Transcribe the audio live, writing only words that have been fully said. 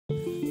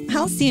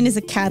Halcyon is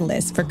a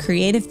catalyst for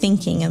creative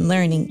thinking and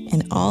learning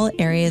in all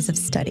areas of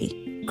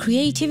study.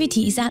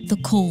 Creativity is at the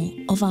core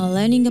of our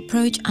learning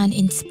approach and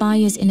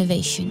inspires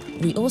innovation.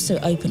 We also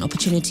open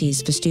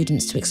opportunities for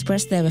students to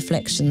express their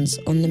reflections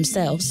on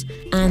themselves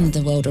and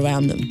the world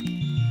around them,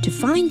 to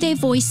find their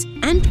voice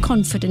and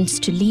confidence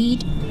to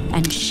lead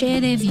and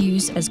share their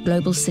views as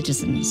global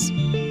citizens.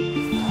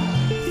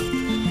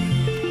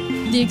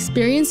 The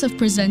experience of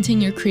presenting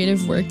your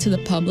creative work to the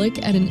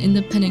public at an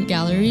independent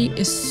gallery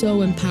is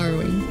so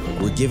empowering.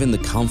 We're given the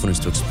confidence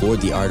to explore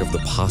the art of the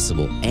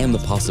possible and the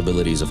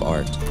possibilities of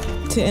art.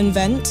 To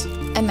invent,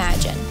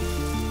 imagine,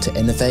 to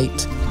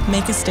innovate,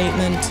 make a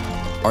statement,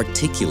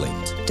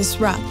 articulate,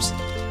 disrupt,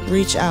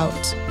 reach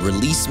out,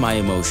 release my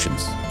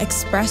emotions,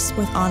 express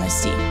with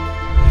honesty.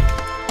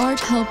 Art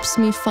helps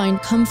me find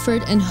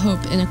comfort and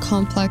hope in a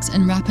complex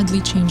and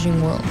rapidly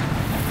changing world.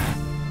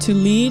 To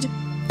lead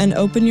and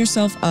open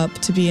yourself up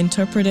to be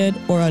interpreted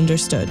or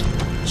understood.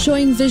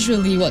 Showing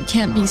visually what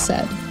can't be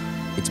said.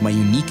 It's my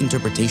unique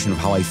interpretation of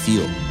how I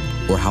feel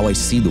or how I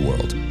see the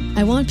world.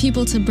 I want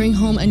people to bring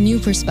home a new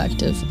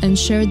perspective and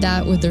share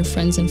that with their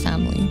friends and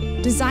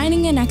family.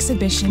 Designing an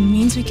exhibition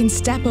means we can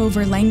step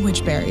over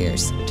language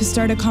barriers to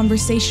start a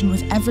conversation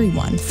with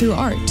everyone through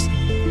art.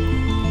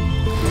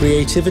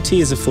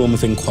 Creativity is a form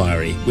of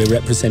inquiry. We're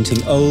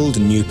representing old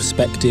and new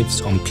perspectives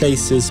on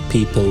places,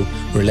 people,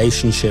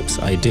 relationships,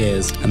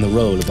 ideas, and the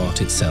role of art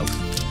itself.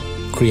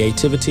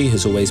 Creativity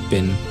has always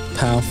been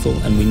powerful,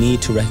 and we need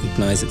to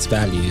recognize its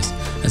values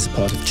as a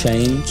part of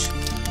change,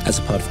 as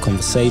a part of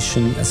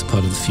conversation, as a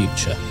part of the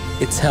future.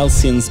 It's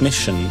Halcyon's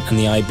mission and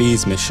the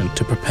IB's mission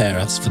to prepare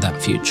us for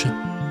that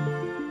future.